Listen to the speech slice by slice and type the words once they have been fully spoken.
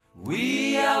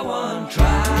We are one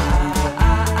tribe.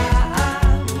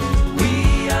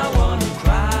 We are one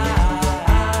Christ.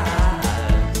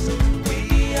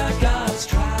 We are God's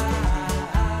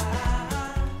tribe.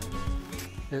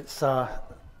 It's so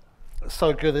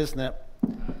good, isn't it,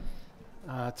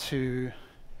 to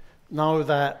know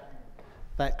that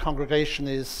that congregation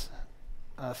is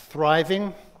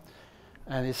thriving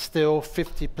and is still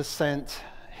 50%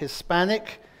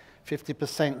 Hispanic,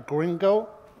 50% gringo,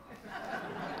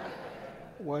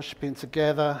 worshiping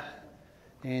together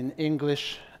in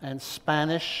English and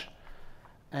Spanish.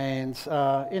 And,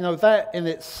 that in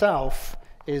itself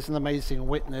is an amazing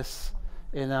witness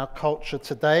in our culture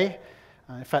today.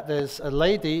 In fact, there's a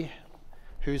lady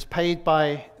who's paid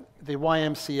by the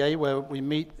YMCA, where we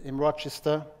meet in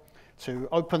Rochester, to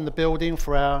open the building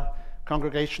for our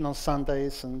congregation on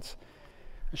Sundays. And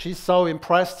she's so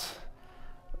impressed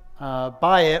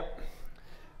by it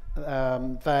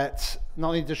that not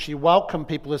only does she welcome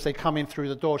people as they come in through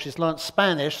the door, she's learnt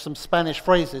Spanish, some Spanish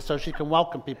phrases, so she can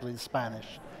welcome people in Spanish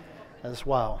as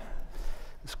well.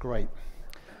 It's great.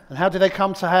 And how do they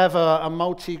come to have a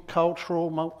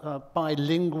multicultural,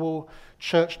 bilingual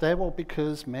church there? Well,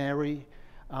 because Mary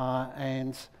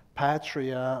and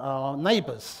Patrick are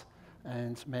neighbors,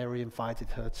 and Mary invited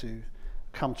her to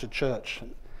come to church.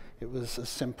 It was as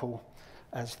simple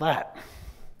as that.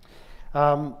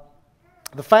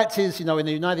 The fact is, in the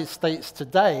United States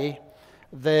today,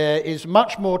 there is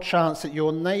much more chance that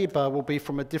your neighbor will be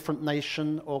from a different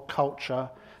nation or culture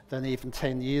than even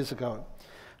 10 years ago.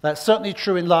 That's certainly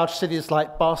true in large cities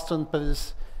like Boston, but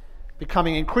is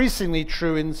becoming increasingly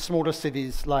true in smaller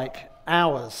cities like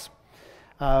ours.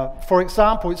 For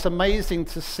example, it's amazing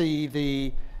to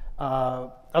see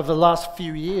over the last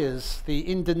few years, the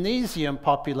Indonesian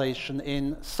population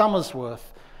in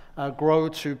Somersworth grow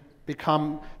to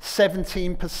become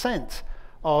 17%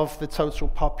 of the total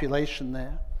population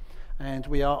there. And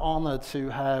we are honored to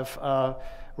have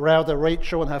Rauda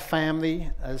Rachel and her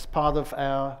family as part of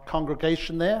our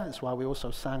congregation there. That's why we also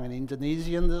sang in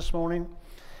Indonesian this morning.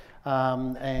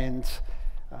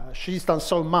 She's done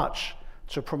so much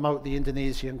to promote the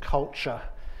Indonesian culture.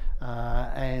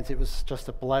 And it was just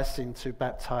a blessing to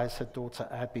baptize her daughter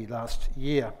Ashby last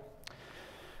year.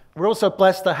 We're also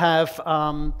blessed to have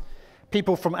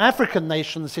people from African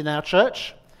nations in our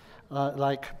church,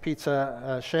 like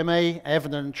Peter Sheme,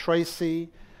 Evan and Tracy,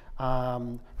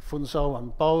 Funzo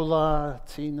and Bola,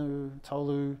 Tinu,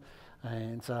 Tolu,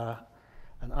 and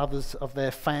others of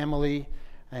their family.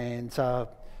 And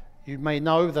you may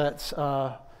know that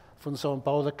Funzo and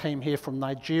Bola came here from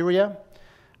Nigeria,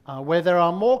 where there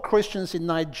are more Christians in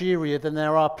Nigeria than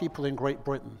there are people in Great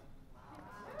Britain.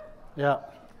 Yeah.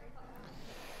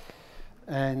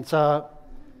 And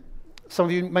some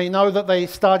of you may know that they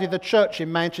started a church in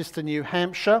Manchester, New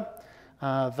Hampshire,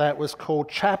 that was called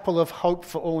Chapel of Hope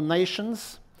for All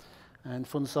Nations. And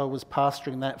Funzo was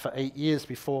pastoring that for 8 years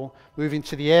before moving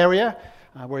to the area,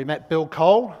 where he met Bill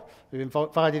Cole, who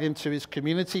invited him to his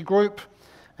community group.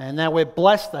 And now we're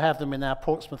blessed to have them in our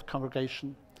Portsmouth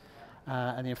congregation.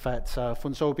 And in fact,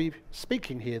 Funzo will be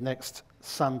speaking here next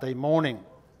Sunday morning.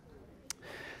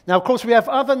 Now, of course, we have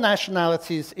other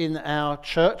nationalities in our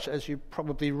church, as you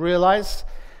probably realize,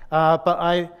 but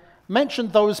I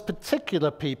mentioned those particular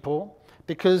people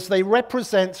because they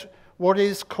represent what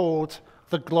is called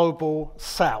the Global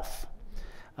South.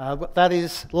 That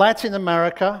is Latin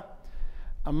America,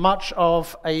 much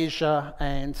of Asia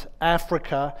and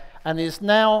Africa, and is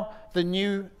now the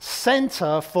new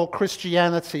center for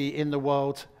Christianity in the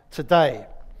world today.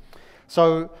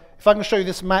 So, if I can show you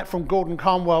this map from Gordon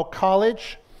Conwell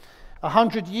College,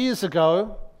 100 years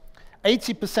ago,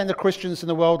 80% of Christians in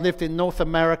the world lived in North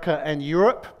America and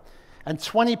Europe, and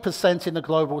 20% in the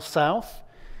Global South.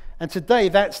 And today,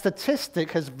 that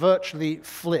statistic has virtually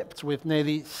flipped, with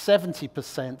nearly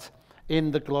 70%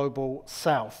 in the Global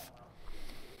South.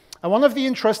 And one of the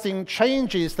interesting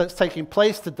changes that's taking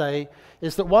place today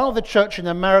is that while the church in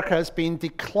America has been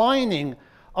declining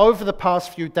over the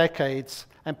past few decades,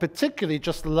 and particularly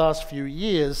just the last few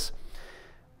years,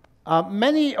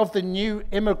 many of the new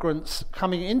immigrants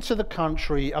coming into the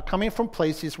country are coming from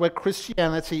places where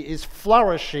Christianity is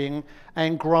flourishing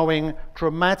and growing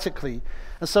dramatically.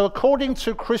 And so according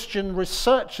to Christian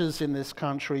researchers in this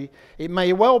country, it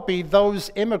may well be those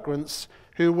immigrants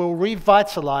who will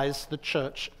revitalize the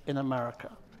church in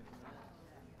America.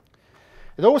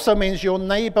 It also means your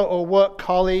neighbor or work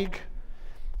colleague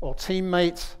or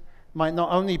teammate might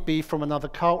not only be from another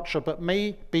culture, but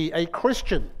may be a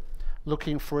Christian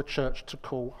looking for a church to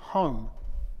call home.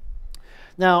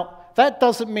 Now, that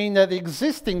doesn't mean that the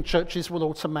existing churches will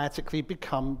automatically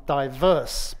become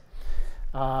diverse.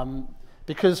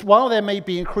 Because while there may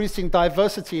be increasing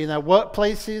diversity in our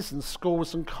workplaces and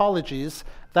schools and colleges,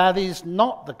 that is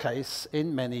not the case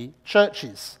in many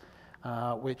churches,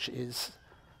 which is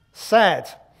sad.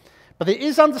 But it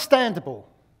is understandable,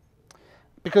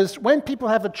 because when people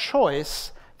have a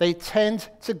choice, they tend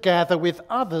to gather with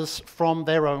others from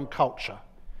their own culture,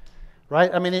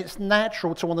 right? I mean, it's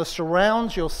natural to want to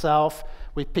surround yourself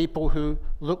with people who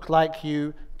look like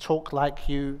you, talk like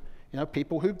you,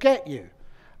 people who get you,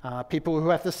 people who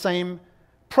have the same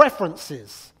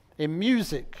preferences in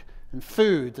music and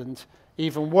food and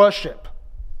even worship.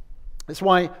 It's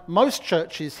why most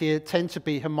churches here tend to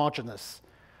be homogenous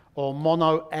or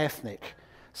mono-ethnic.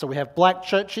 So we have black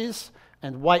churches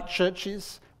and white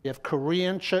churches, we have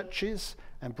Korean churches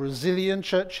and Brazilian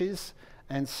churches,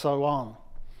 and so on.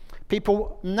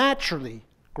 People naturally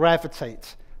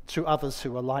gravitate to others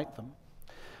who are like them.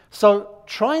 So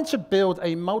trying to build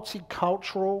a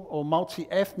multicultural or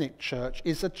multi-ethnic church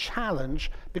is a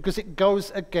challenge because it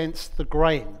goes against the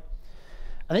grain.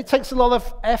 And it takes a lot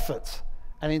of effort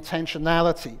and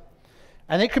intentionality.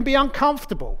 And it can be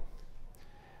uncomfortable.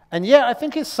 And yet I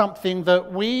think it's something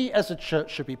that we as a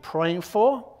church should be praying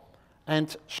for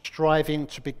and striving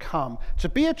to become. To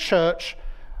be a church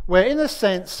where, in a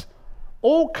sense,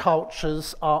 all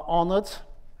cultures are honored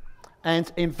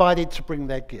and invited to bring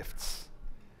their gifts.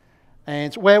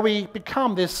 And where we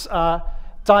become this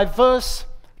diverse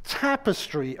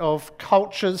tapestry of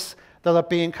cultures that are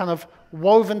being kind of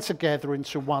woven together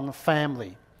into one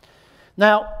family.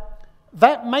 Now,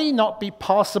 that may not be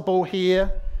possible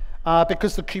here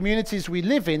because the communities we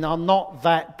live in are not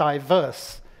that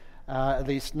diverse, at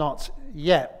least not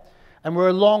yet. And we're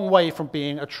a long way from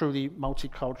being a truly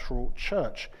multicultural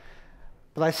church.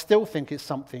 But I still think it's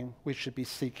something we should be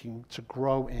seeking to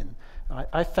grow in.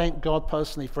 I thank God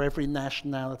personally for every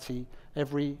nationality,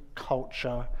 every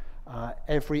culture,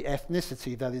 every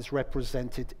ethnicity that is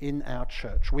represented in our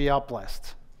church. We are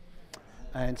blessed.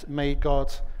 And may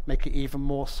God make it even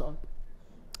more so.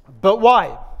 But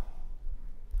why?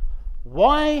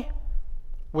 Why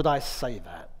would I say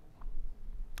that?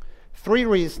 3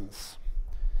 reasons.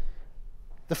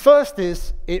 The first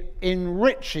is it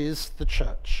enriches the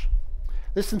church.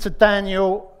 Listen to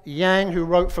Daniel Yang, who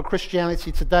wrote for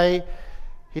Christianity Today.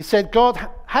 He said, God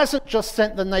hasn't just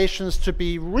sent the nations to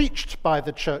be reached by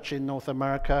the church in North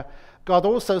America. God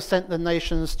also sent the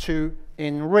nations to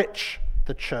enrich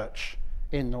the church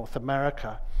in North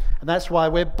America. And that's why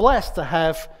we're blessed to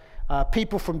have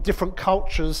people from different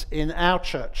cultures in our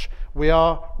church. We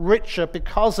are richer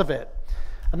because of it.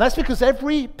 And that's because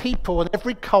every people and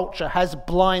every culture has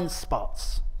blind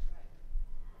spots.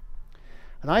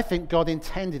 And I think God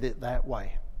intended it that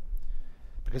way,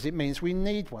 because it means we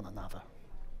need one another.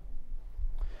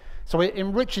 So it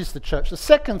enriches the church. The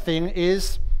second thing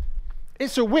is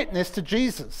it's a witness to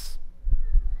Jesus.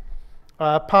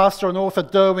 Pastor and author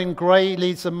Derwin Gray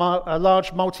leads a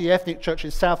large multi-ethnic church in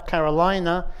South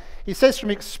Carolina. He says from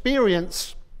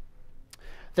experience,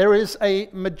 there is a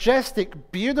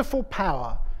majestic, beautiful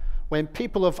power when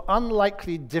people of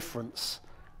unlikely difference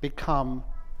become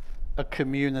a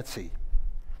community.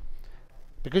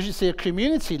 Because you see, a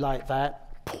community like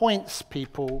that points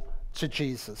people to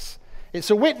Jesus. It's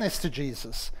a witness to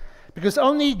Jesus. Because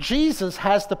only Jesus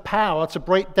has the power to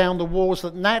break down the walls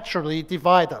that naturally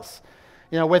divide us.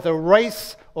 Whether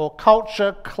race or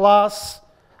culture, class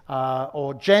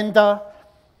or gender.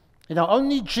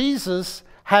 Only Jesus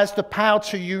has the power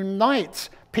to unite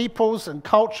peoples and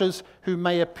cultures who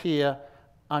may appear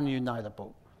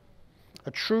ununitable.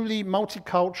 A truly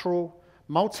multicultural,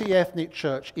 multi-ethnic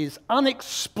church is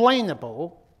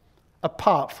unexplainable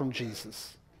apart from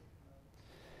Jesus.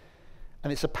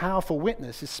 And it's a powerful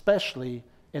witness, especially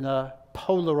in a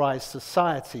polarized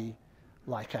society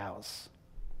like ours.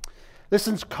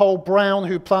 Listen to Cole Brown,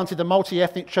 who planted a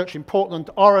multi-ethnic church in Portland,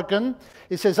 Oregon.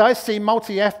 He says, I see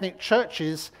multi-ethnic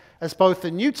churches as both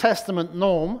the New Testament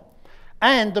norm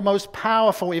and the most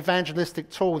powerful evangelistic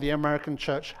tool the American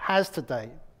church has today.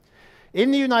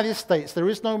 In the United States, there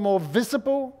is no more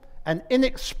visible and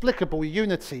inexplicable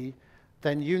unity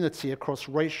than unity across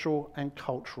racial and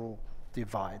cultural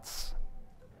divides.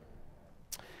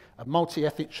 A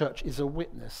multi-ethnic church is a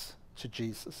witness to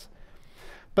Jesus.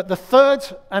 But the third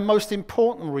and most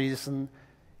important reason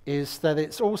is that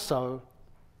it's also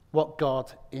what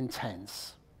God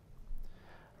intends.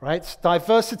 Right?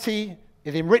 Diversity,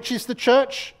 it enriches the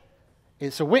church,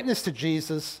 it's a witness to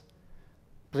Jesus,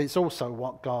 but it's also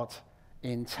what God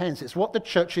intends. It's what the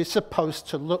church is supposed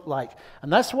to look like.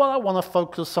 And that's what I want to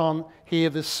focus on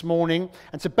here this morning.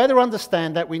 And to better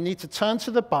understand that, we need to turn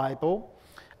to the Bible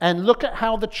and look at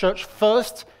how the church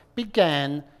first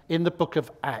began in the book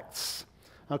of Acts.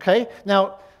 Okay?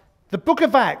 Now, the book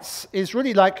of Acts is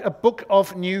really like a book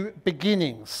of new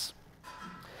beginnings.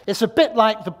 It's a bit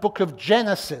like the book of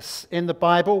Genesis in the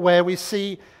Bible, where we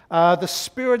see the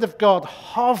Spirit of God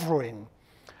hovering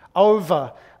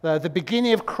over the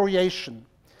beginning of creation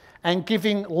and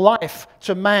giving life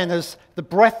to man as the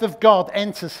breath of God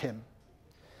enters him.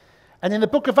 And in the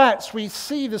book of Acts, we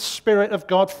see the Spirit of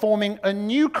God forming a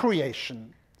new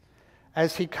creation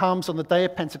as he comes on the day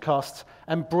of Pentecost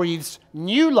and breathes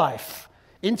new life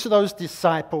into those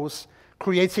disciples,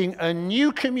 creating a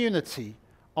new community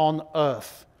on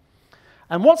earth.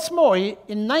 And what's more, he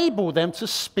enabled them to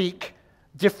speak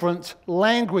different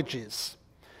languages.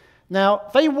 Now,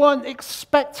 they weren't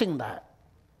expecting that.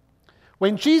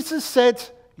 When Jesus said,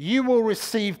 "You will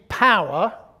receive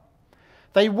power,"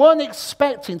 they weren't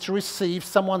expecting to receive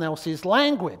someone else's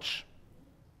language.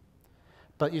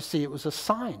 But you see, it was a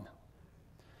sign.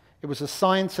 It was a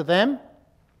sign to them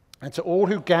and to all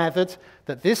who gathered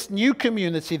that this new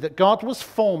community that God was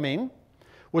forming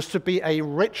was to be a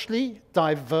richly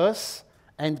diverse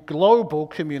and global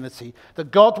community,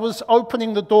 that God was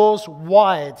opening the doors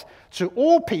wide to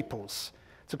all peoples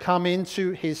to come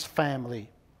into his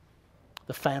family,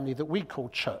 the family that we call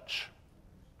church.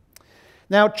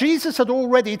 Now, Jesus had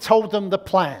already told them the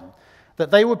plan, that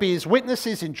they would be his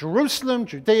witnesses in Jerusalem,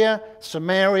 Judea,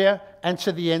 Samaria, and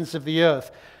to the ends of the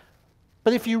earth.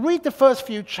 But if you read the first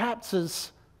few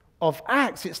chapters of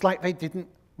Acts, it's like they didn't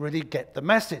really get the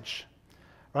message,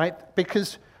 right?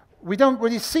 Because we don't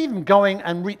really see them going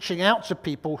and reaching out to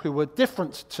people who were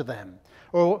different to them.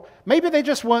 Or maybe they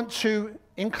just weren't too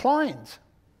inclined.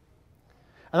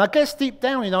 And I guess deep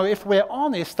down, if we're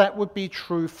honest, that would be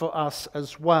true for us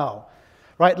as well,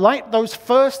 right? Like those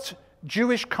first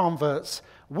Jewish converts,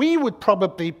 we would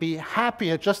probably be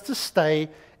happier just to stay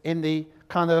in the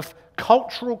kind of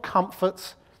cultural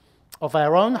comforts of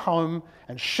our own home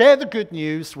and share the good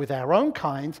news with our own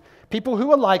kind, people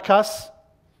who are like us,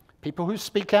 people who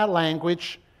speak our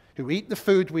language, who eat the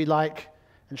food we like,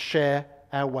 and share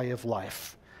our way of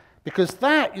life. Because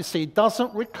that, you see,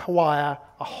 doesn't require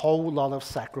a whole lot of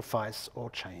sacrifice or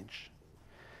change.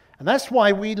 And that's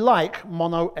why we like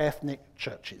mono-ethnic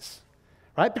churches,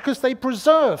 right? Because they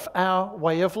preserve our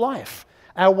way of life,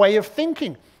 our way of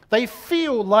thinking. They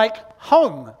feel like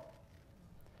home.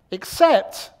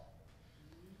 Except,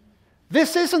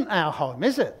 this isn't our home,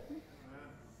 is it?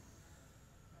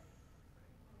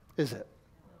 Is it?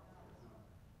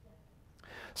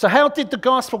 So how did the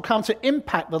gospel come to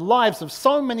impact the lives of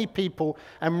so many people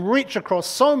and reach across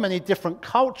so many different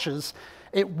cultures?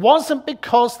 It wasn't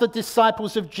because the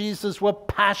disciples of Jesus were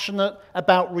passionate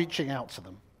about reaching out to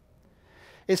them.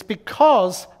 It's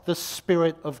because the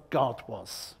Spirit of God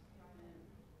was.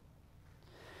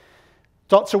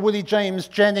 Dr. Willie James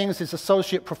Jennings is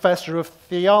Associate Professor of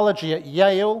Theology at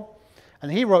Yale, and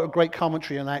he wrote a great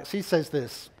commentary on Acts. He says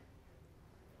this: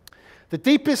 "The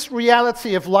deepest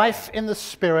reality of life in the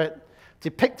Spirit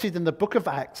depicted in the book of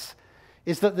Acts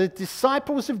is that the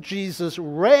disciples of Jesus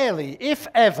rarely, if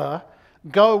ever,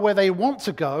 go where they want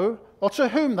to go or to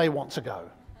whom they want to go.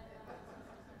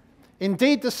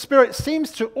 Indeed, the Spirit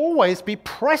seems to always be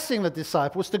pressing the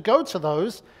disciples to go to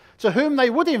those to whom they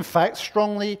would in fact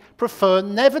strongly prefer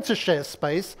never to share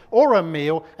space or a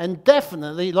meal, and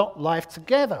definitely not life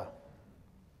together.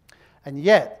 And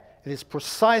yet, it is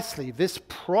precisely this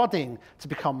prodding to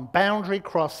become boundary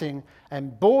crossing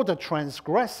and border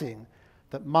transgressing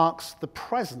that marks the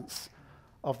presence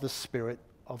of the Spirit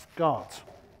of God."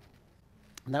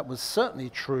 And that was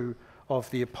certainly true of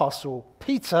the Apostle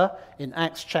Peter in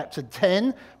Acts chapter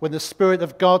 10, when the Spirit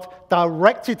of God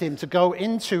directed him to go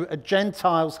into a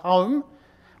Gentile's home,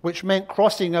 which meant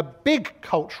crossing a big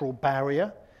cultural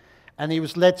barrier, and he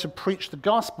was led to preach the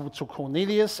gospel to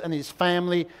Cornelius and his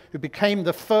family, who became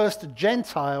the first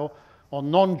Gentile or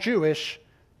non-Jewish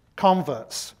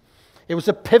converts. It was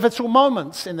a pivotal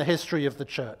moment in the history of the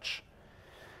church.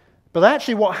 But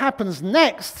actually what happens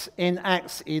next in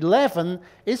Acts 11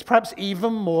 is perhaps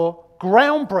even more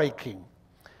groundbreaking,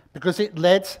 because it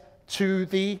led to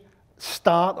the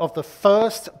start of the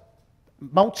first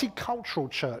multicultural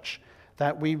church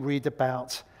that we read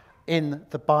about in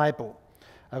the Bible.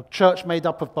 A church made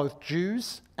up of both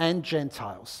Jews and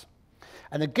Gentiles.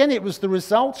 And again, it was the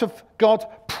result of God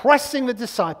pressing the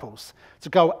disciples to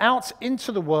go out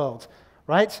into the world,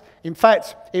 right? In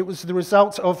fact, it was the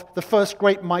result of the first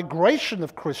great migration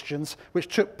of Christians,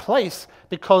 which took place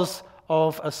because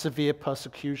of a severe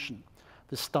persecution,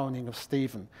 the stoning of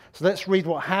Stephen. So let's read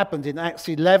what happened in Acts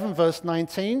 11, verse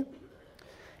 19.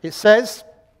 It says,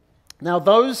 "Now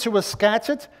those who were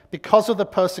scattered because of the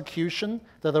persecution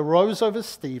that arose over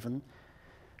Stephen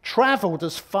traveled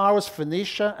as far as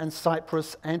Phoenicia and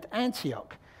Cyprus and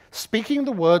Antioch, speaking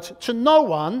the word to no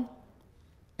one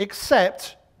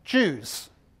except Jews.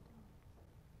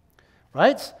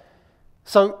 Right?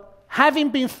 So, having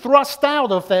been thrust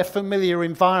out of their familiar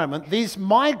environment, these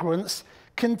migrants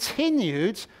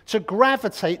continued to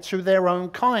gravitate to their own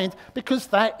kind because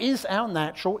that is our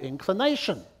natural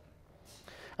inclination.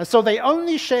 And so they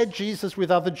only shared Jesus with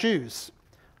other Jews.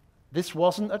 This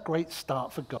wasn't a great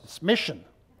start for God's mission.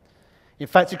 In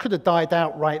fact, it could have died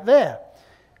out right there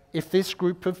if this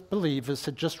group of believers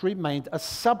had just remained a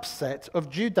subset of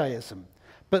Judaism.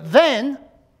 But then,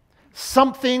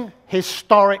 something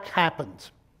historic happened.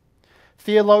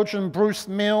 Theologian Bruce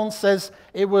Milne says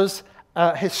it was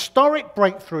a historic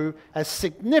breakthrough as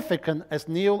significant as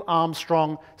Neil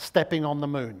Armstrong stepping on the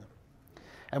moon.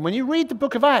 And when you read the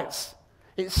book of Acts,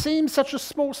 it seems such a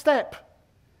small step,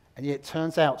 and yet it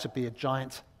turns out to be a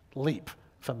giant leap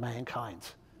for mankind.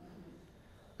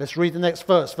 Let's read the next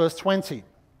verse, verse 20.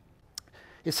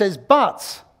 It says,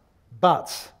 But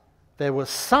there were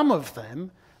some of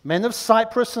them, men of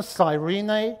Cyprus and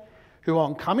Cyrene, who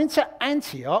on coming to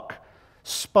Antioch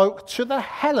spoke to the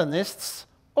Hellenists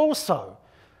also.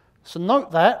 So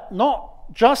note that,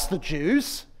 not just the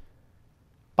Jews,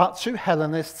 but to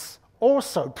Hellenists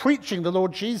also, preaching the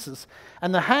Lord Jesus.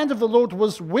 And the hand of the Lord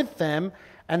was with them,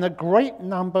 and a great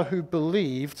number who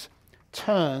believed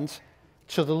turned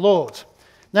to the Lord.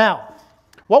 Now,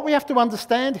 what we have to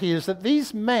understand here is that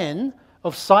these men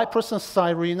of Cyprus and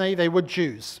Cyrene, they were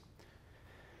Jews.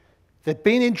 They'd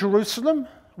been in Jerusalem,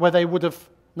 where they would have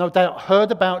no doubt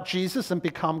heard about Jesus and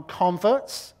become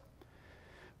converts.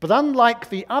 But unlike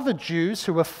the other Jews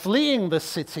who were fleeing the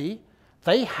city,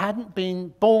 they hadn't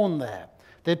been born there.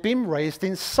 They'd been raised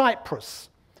in Cyprus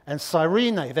and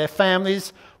Cyrene. Their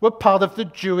families were part of the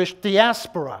Jewish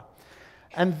diaspora.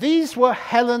 And these were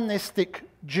Hellenistic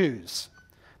Jews.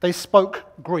 They spoke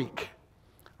Greek,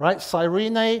 right?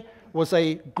 Cyrene was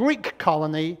a Greek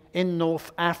colony in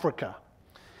North Africa.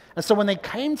 And so when they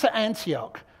came to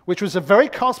Antioch, which was a very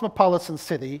cosmopolitan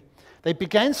city, they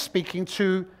began speaking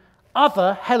to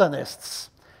other Hellenists.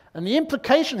 And the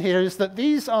implication here is that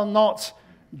these are not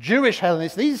Jewish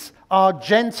Hellenists, these are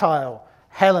Gentile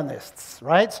Hellenists,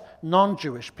 right?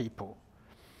 Non-Jewish people.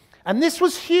 And this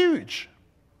was huge,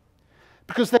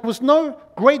 because there was no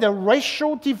greater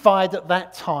racial divide at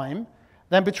that time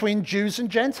than between Jews and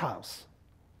Gentiles,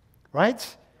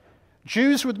 right?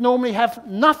 Jews would normally have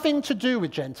nothing to do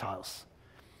with Gentiles.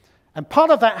 And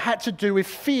part of that had to do with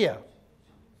fear.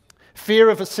 Fear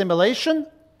of assimilation,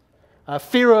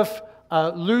 fear of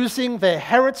losing their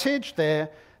heritage, their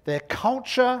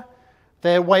culture,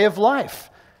 their way of life.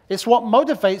 It's what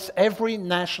motivates every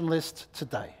nationalist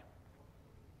today.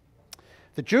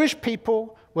 The Jewish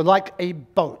people were like a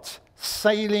boat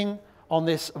sailing on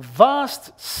this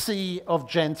vast sea of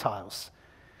Gentiles.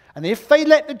 And if they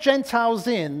let the Gentiles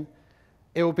in,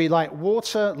 it would be like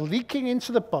water leaking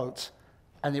into the boat,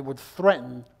 and it would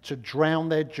threaten to drown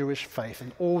their Jewish faith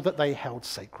and all that they held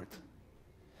sacred.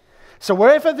 So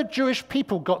wherever the Jewish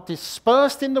people got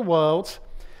dispersed in the world,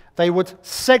 they would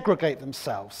segregate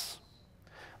themselves.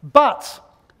 But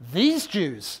these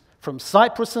Jews from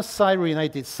Cyprus and Cyrene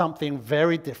did something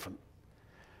very different.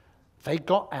 They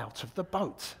got out of the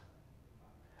boat,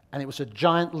 and it was a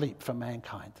giant leap for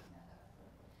mankind.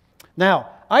 Now,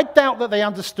 I doubt that they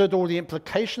understood all the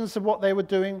implications of what they were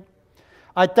doing.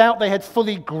 I doubt they had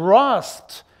fully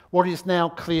grasped what is now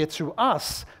clear to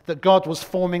us, that God was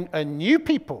forming a new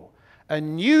people, a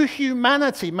new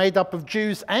humanity made up of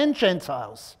Jews and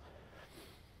Gentiles.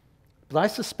 But I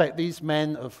suspect these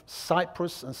men of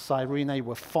Cyprus and Cyrene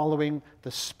were following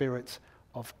the Spirit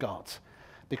of God.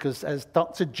 Because as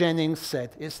Dr. Jennings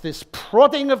said, it's this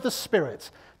prodding of the Spirit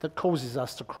that causes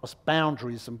us to cross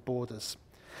boundaries and borders.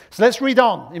 So let's read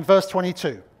on in verse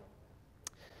 22.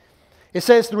 It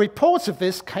says, the report of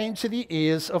this came to the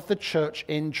ears of the church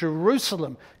in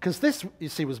Jerusalem, because this, you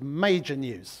see, was major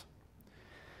news.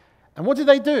 And what did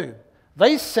they do?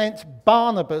 They sent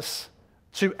Barnabas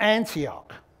to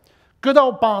Antioch. Good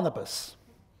old Barnabas,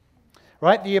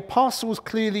 right? The apostles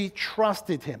clearly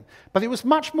trusted him. But it was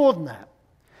much more than that,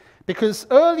 because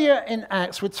earlier in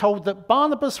Acts we're told that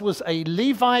Barnabas was a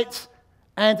Levite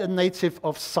and a native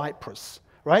of Cyprus,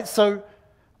 right? So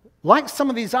like some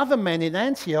of these other men in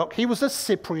Antioch, he was a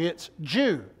Cypriot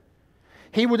Jew.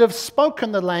 He would have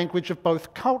spoken the language of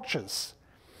both cultures.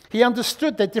 He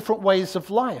understood their different ways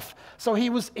of life. So he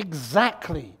was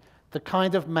exactly the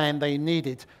kind of man they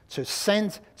needed to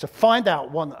send to find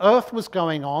out what on earth was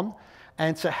going on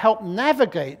and to help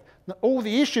navigate all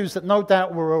the issues that no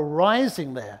doubt were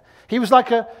arising there. He was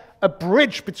like a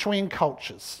bridge between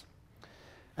cultures.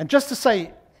 And just to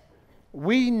say,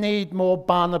 we need more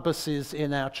Barnabases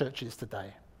in our churches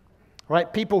today,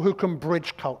 right? People who can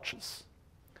bridge cultures,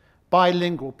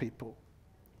 bilingual people,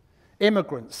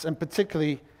 immigrants, and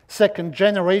particularly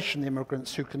second-generation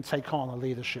immigrants who can take on a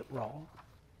leadership role.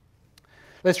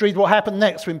 Let's read what happened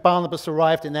next when Barnabas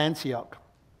arrived in Antioch.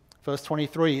 Verse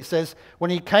 23, it says, when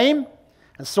he came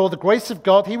and saw the grace of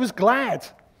God, he was glad,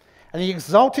 and he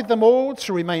exalted them all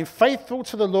to remain faithful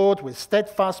to the Lord with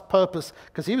steadfast purpose,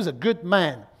 because he was a good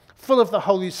man, full of the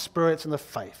Holy Spirit and of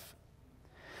faith.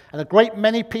 And a great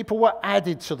many people were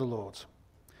added to the Lord.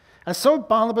 And so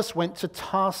Barnabas went to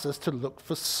Tarsus to look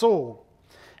for Saul.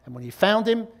 And when he found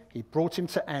him, he brought him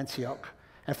to Antioch.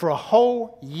 And for a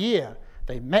whole year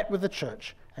they met with the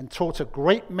church and taught a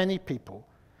great many people.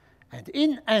 And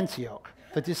in Antioch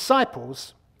the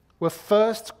disciples were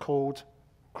first called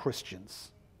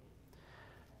Christians.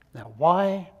 Now,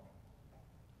 why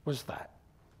was that?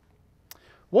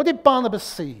 What did Barnabas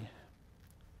see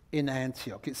in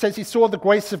Antioch? It says he saw the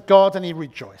grace of God and he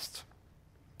rejoiced.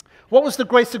 What was the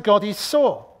grace of God he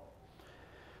saw?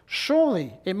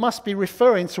 Surely it must be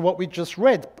referring to what we just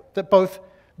read, that both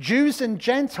Jews and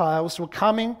Gentiles were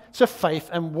coming to faith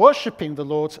and worshipping the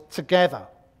Lord together.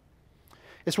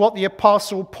 It's what the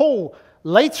Apostle Paul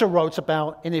later wrote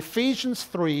about in Ephesians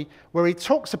 3, where he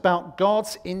talks about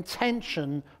God's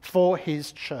intention for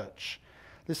his church.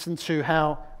 Listen to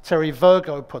how Terry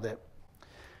Virgo put it.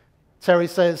 Terry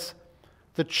says,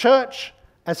 the church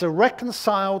as a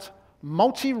reconciled,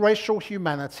 multiracial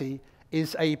humanity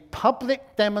is a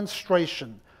public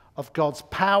demonstration of God's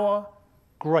power,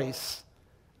 grace,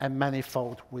 and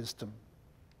manifold wisdom.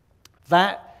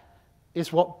 That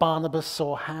is what Barnabas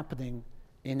saw happening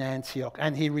in Antioch,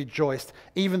 and he rejoiced,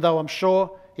 even though I'm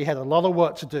sure he had a lot of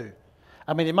work to do.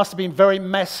 I mean, it must have been very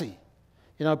messy.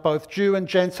 You know, both Jew and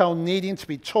Gentile needing to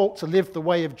be taught to live the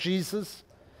way of Jesus.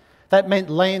 That meant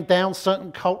laying down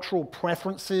certain cultural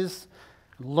preferences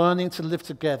and learning to live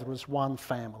together as one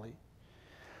family.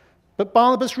 But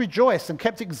Barnabas rejoiced and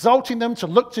kept exalting them to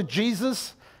look to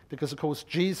Jesus, because, of course,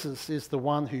 Jesus is the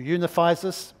one who unifies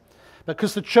us.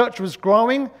 Because the church was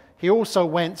growing, he also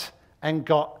went and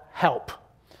got help.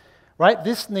 Right?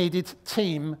 This needed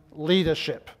team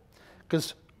leadership,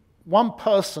 because one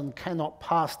person cannot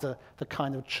pastor the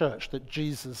kind of church that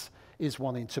Jesus is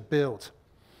wanting to build.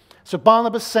 So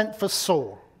Barnabas sent for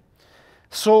Saul.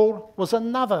 Saul was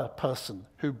another person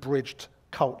who bridged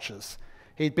cultures.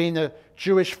 He'd been a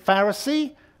Jewish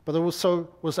Pharisee, but also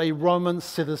was a Roman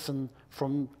citizen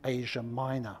from Asia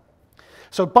Minor.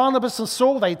 So Barnabas and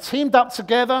Saul, they teamed up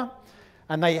together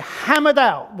and they hammered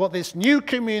out what this new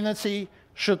community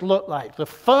should look like. The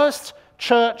first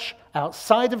church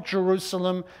outside of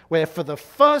Jerusalem, where for the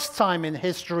first time in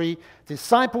history,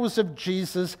 disciples of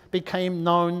Jesus became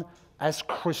known as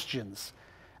Christians,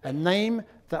 a name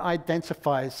that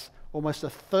identifies almost a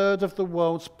third of the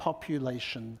world's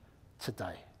population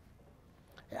today.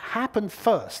 It happened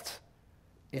first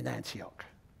in Antioch.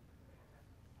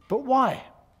 But why?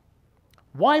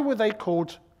 Why were they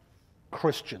called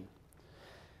Christian?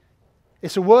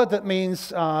 It's a word that means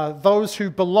those who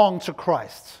belong to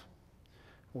Christ.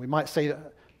 We might say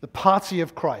the party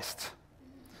of Christ.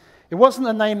 It wasn't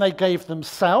a name they gave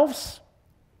themselves.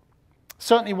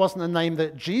 Certainly wasn't a name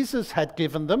that Jesus had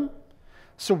given them.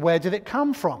 So where did it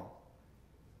come from?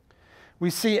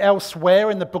 We see elsewhere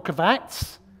in the book of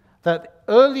Acts that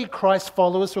early Christ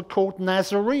followers were called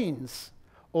Nazarenes,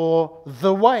 or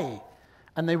the Way,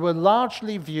 and they were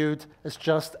largely viewed as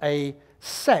just a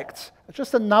sect,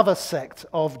 just another sect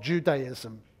of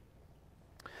Judaism.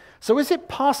 So is it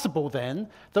possible then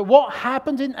that what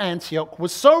happened in Antioch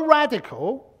was so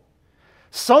radical,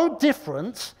 so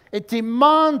different, it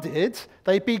demanded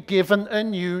they be given a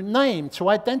new name to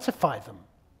identify them?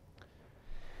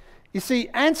 You see,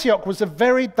 Antioch was a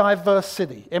very diverse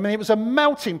city. I mean, it was a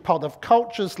melting pot of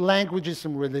cultures, languages,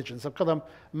 and religions. I've got a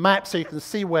map so you can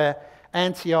see where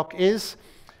Antioch is.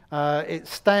 It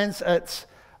stands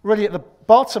really at the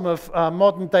bottom of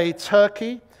modern-day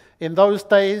Turkey. In those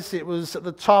days, it was at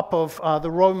the top of the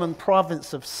Roman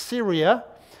province of Syria,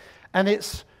 and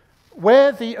it's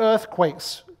where the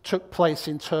earthquakes took place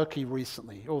in Turkey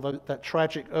recently, although that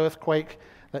tragic earthquake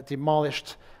that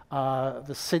demolished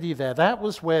the city there. That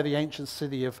was where the ancient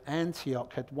city of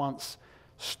Antioch had once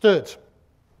stood.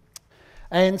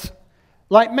 And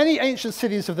like many ancient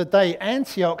cities of the day,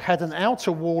 Antioch had an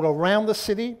outer wall around the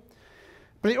city,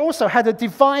 but it also had a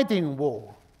dividing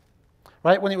wall.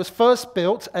 Right? When it was first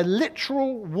built, a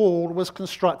literal wall was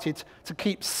constructed to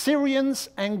keep Syrians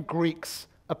and Greeks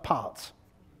apart.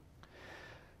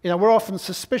 You know, we're often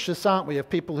suspicious, aren't we, of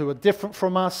people who are different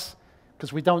from us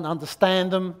because we don't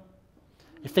understand them.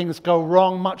 If things go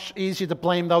wrong, much easier to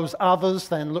blame those others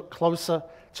than look closer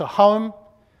to home.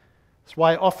 That's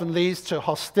why it often leads to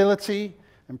hostility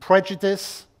and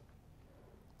prejudice,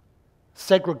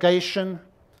 segregation,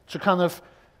 to kind of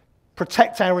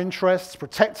protect our interests,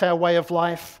 protect our way of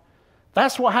life.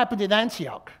 That's what happened in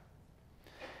Antioch.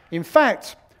 In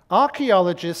fact,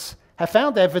 archaeologists have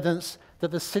found evidence that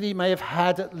the city may have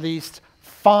had at least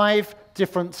 5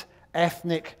 different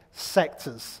ethnic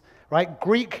sectors, right?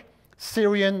 Greek,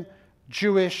 Syrian,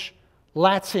 Jewish,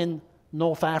 Latin,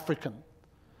 North African.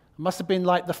 It must have been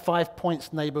like the 5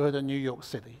 Points neighborhood of New York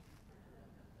City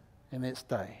in its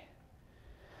day.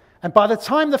 And by the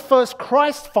time the first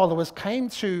Christ followers came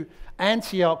to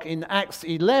Antioch in Acts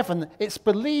 11, it's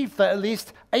believed that at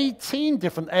least 18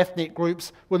 different ethnic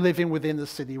groups were living within the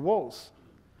city walls.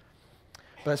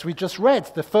 But as we just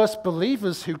read, the first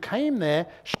believers who came there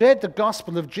shared the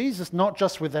gospel of Jesus not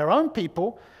just with their own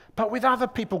people, but with other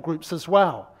people groups as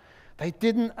well. They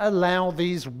didn't allow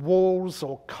these walls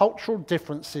or cultural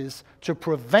differences to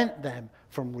prevent them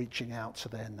from reaching out to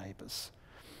their neighbors.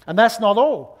 And that's not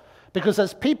all. Because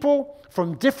as people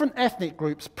from different ethnic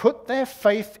groups put their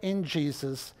faith in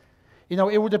Jesus,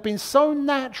 it would have been so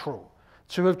natural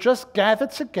to have just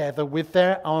gathered together with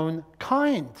their own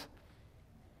kind.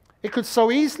 It could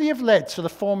so easily have led to the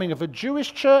forming of a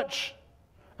Jewish church,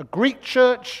 a Greek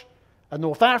church, a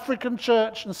North African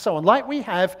church, and so on, like we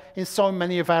have in so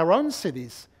many of our own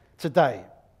cities today.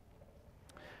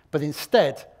 But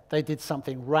instead, they did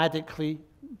something radically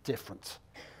different.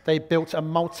 They built a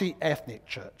multi-ethnic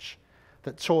church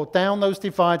that tore down those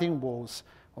dividing walls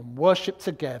and worshiped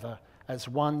together as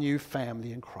one new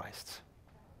family in Christ.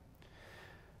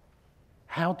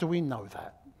 How do we know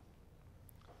that?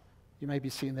 You may be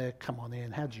sitting there, come on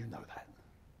in, how do you know that?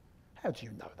 How do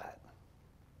you know that?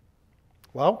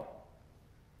 Well,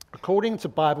 according to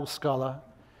Bible scholar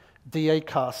D.A.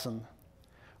 Carson,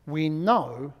 we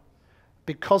know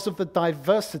because of the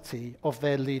diversity of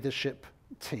their leadership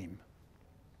team.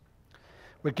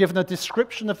 We're given a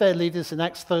description of their leaders in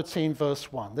Acts 13,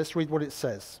 verse 1. Let's read what it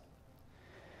says.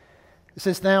 It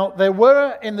says, "Now there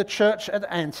were in the church at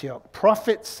Antioch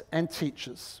prophets and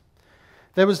teachers.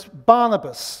 There was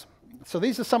Barnabas." So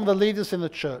these are some of the leaders in the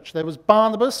church. There was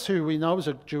Barnabas, who we know is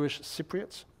a Jewish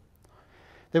Cypriot.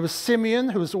 There was Simeon,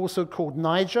 who was also called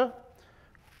Niger,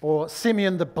 or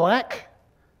Simeon the Black,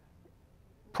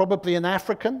 probably an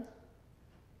African.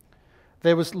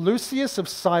 There was Lucius of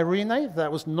Cyrene,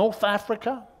 that was North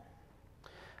Africa.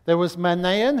 There was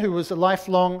Manaen, who was a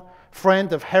lifelong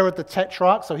friend of Herod the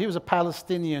Tetrarch, so he was a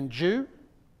Palestinian Jew.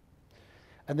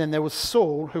 And then there was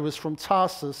Saul, who was from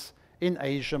Tarsus in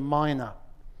Asia Minor.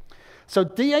 So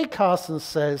D.A. Carson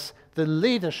says the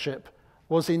leadership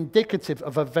was indicative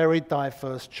of a very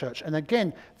diverse church. And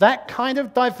again, that kind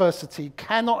of diversity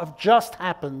cannot have just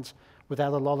happened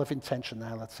without a lot of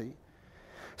intentionality.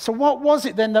 So what was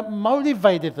it then that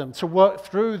motivated them to work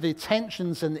through the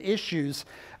tensions and issues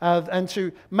and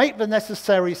to make the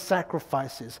necessary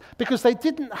sacrifices? Because they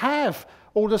didn't have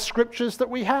all the scriptures that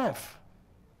we have.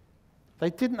 They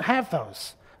didn't have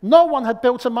those. No one had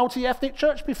built a multi-ethnic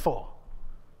church before.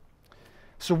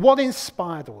 So what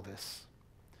inspired all this?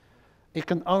 It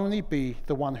can only be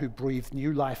the one who breathed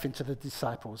new life into the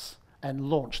disciples and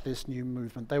launched this new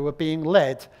movement. They were being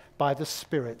led by the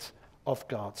Spirit of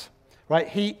God. Right?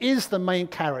 He is the main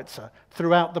character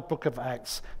throughout the book of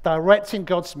Acts, directing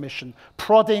God's mission,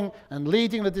 prodding and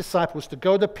leading the disciples to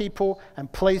go to people and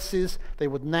places they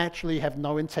would naturally have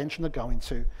no intention of going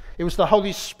to. It was the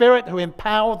Holy Spirit who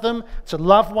empowered them to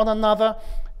love one another.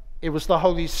 It was the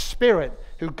Holy Spirit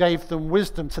who gave them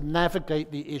wisdom to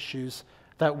navigate the issues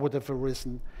that would have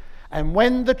arisen. And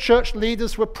when the church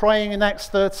leaders were praying in Acts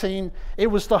 13, it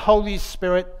was the Holy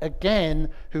Spirit again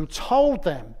who told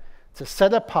them to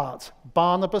set apart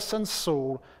Barnabas and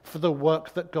Saul for the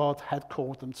work that God had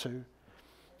called them to.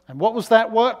 And what was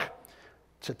that work?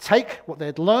 To take what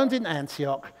they'd learned in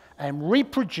Antioch and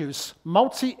reproduce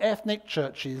multi-ethnic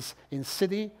churches in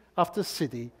city after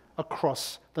city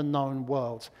across the known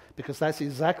world. Because that's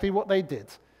exactly what they did,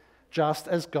 just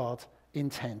as God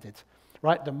intended.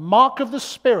 Right? The mark of the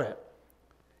Spirit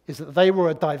is that they were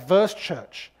a diverse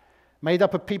church, made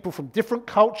up of people from different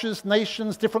cultures,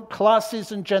 nations, different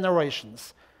classes and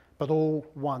generations, but all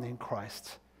one in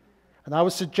Christ. And I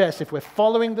would suggest if we're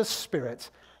following the Spirit,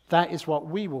 that is what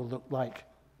we will look like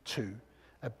too.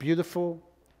 A beautiful,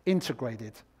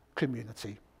 integrated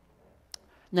community.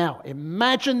 Now,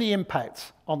 imagine the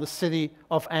impact on the city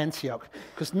of Antioch,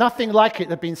 because nothing like it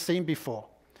had been seen before.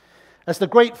 As the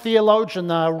great theologian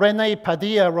René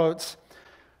Padilla wrote,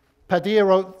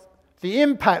 the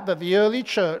impact that the early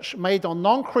church made on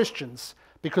non-Christians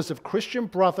because of Christian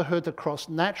brotherhood across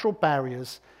natural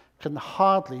barriers can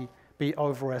hardly be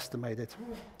overestimated.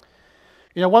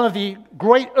 You know, one of the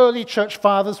great early church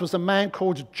fathers was a man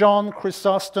called John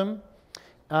Chrysostom.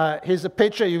 Here's a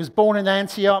picture. He was born in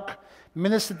Antioch,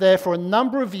 ministered there for a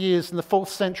number of years in the 4th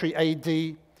century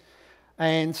AD,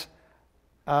 and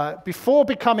before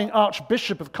becoming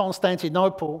Archbishop of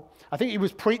Constantinople, I think he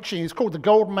was preaching, he's called the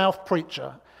Gold-Mouthed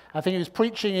Preacher. I think he was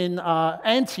preaching in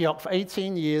Antioch for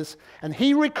 18 years, and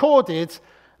he recorded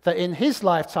that in his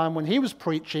lifetime, when he was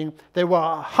preaching, there were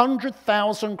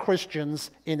 100,000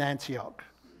 Christians in Antioch.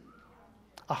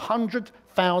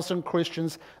 100,000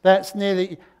 Christians. That's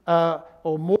nearly,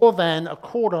 or more than, a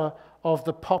quarter of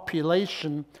the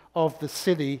population of the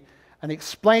city, and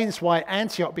explains why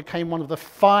Antioch became one of the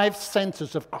 5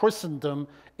 centers of Christendom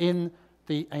in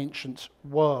the ancient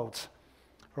world.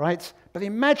 Right? But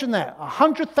imagine that,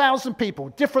 100,000 people,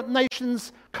 different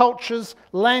nations, cultures,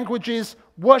 languages,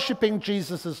 worshiping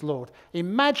Jesus as Lord.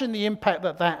 Imagine the impact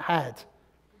that that had.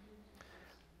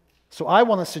 So I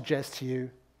want to suggest to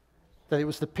you that it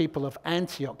was the people of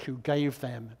Antioch who gave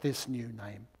them this new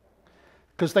name.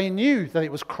 Because they knew that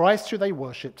it was Christ who they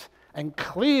worshipped, and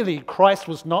clearly Christ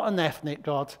was not an ethnic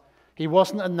God. He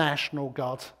wasn't a national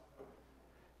God.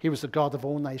 He was the God of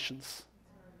all nations.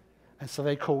 And so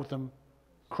they called them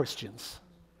Christians,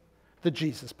 the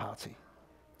Jesus Party.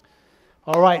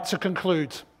 All right, to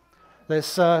conclude,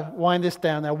 let's wind this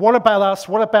down now. What about us?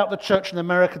 What about the church in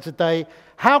America today?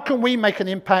 How can we make an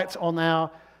impact on our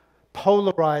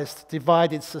polarized,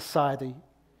 divided society?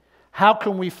 How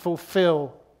can we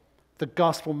fulfill the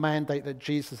gospel mandate that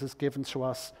Jesus has given to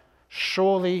us?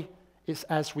 Surely it's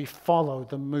as we follow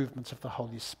the movement of the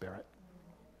Holy Spirit.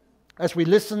 As we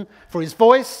listen for his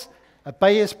voice,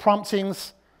 obey his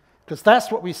promptings, because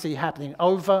that's what we see happening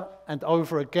over and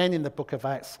over again in the book of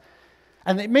Acts.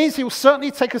 And it means he will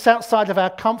certainly take us outside of our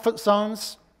comfort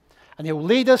zones, and he will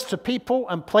lead us to people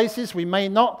and places we may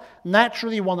not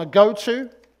naturally want to go to.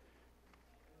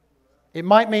 It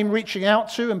might mean reaching out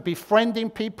to and befriending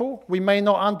people we may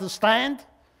not understand,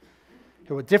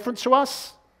 who are different to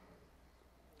us,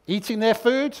 eating their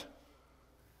food,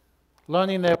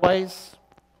 learning their ways,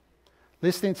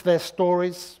 listening to their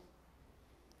stories.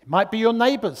 It might be your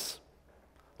neighbors,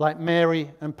 like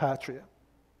Mary and Patria.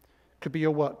 It could be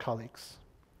your work colleagues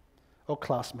or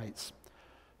classmates.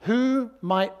 Who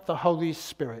might the Holy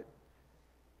Spirit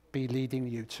be leading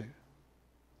you to?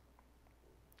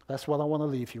 That's what I want to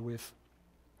leave you with.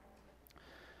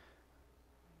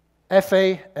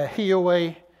 F.A.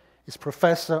 Ahiowe is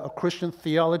professor of Christian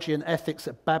theology and ethics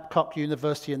at Babcock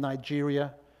University in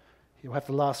Nigeria. He'll have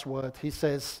the last word. He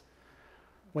says,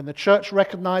 when the church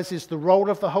recognizes the role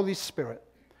of the Holy Spirit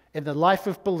in the life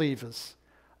of believers,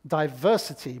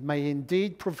 diversity may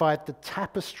indeed provide the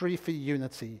tapestry for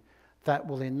unity that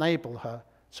will enable her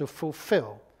to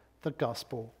fulfill the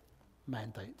gospel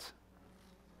mandate.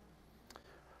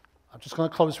 I'm just going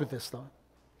to close with this, though.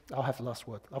 I'll have the last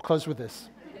word. I'll close with this.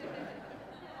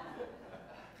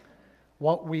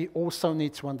 What we also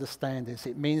need to understand is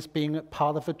it means being a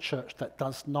part of a church that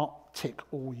does not tick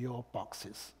all your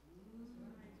boxes.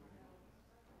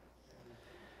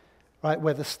 Right,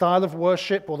 where the style of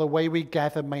worship or the way we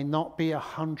gather may not be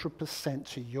 100%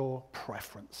 to your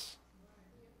preference.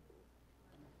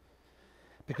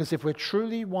 Because if we're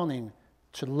truly wanting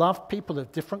to love people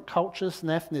of different cultures and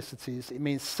ethnicities, it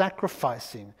means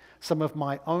sacrificing some of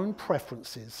my own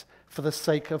preferences for the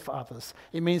sake of others.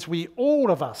 It means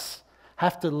all of us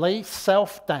have to lay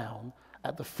self down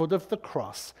at the foot of the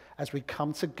cross as we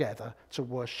come together to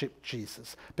worship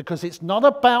Jesus. Because it's not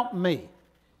about me.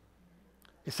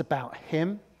 It's about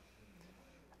him,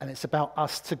 and it's about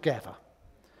us together.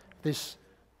 This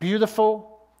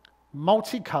beautiful,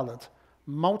 multicolored,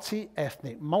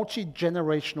 multi-ethnic,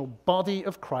 multi-generational body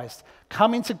of Christ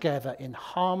coming together in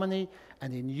harmony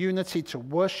and in unity to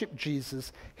worship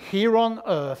Jesus here on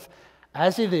earth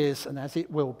as it is and as it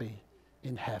will be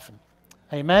in heaven.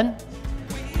 Amen.